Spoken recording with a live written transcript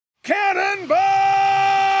Cannonball!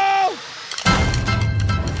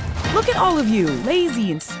 Look at all of you,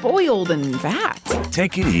 lazy and spoiled and fat.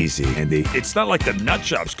 Take it easy, Andy. It's not like the nut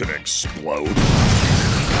shop's gonna explode.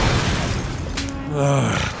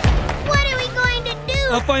 What are we going to do?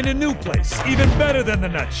 I'll find a new place, even better than the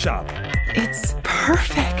nut shop. It's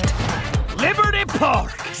perfect. Liberty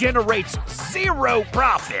Park generates zero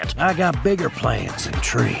profit. I got bigger plans than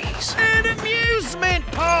trees. An amusement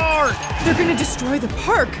park! They're gonna destroy the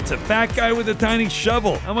park. It's a fat guy with a tiny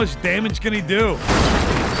shovel. How much damage can he do?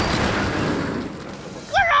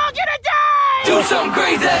 We're all gonna die! Do something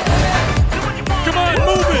crazy! Come on,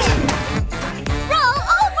 move it! Roll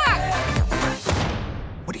over!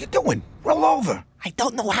 What are you doing? Roll over. I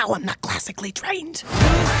don't know how. I'm not classically trained.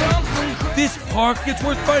 This park it's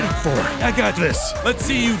worth fighting for. I got this. Let's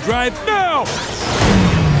see you drive now!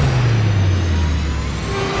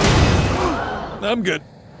 I'm good.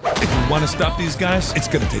 If you want to stop these guys, it's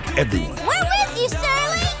gonna take everyone. We're with you,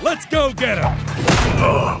 Surly! Let's go get him!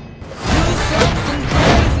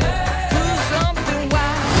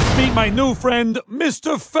 Meet my new friend,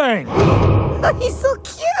 Mr. Fang. Oh, he's so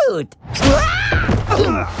cute!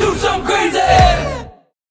 Do something crazy!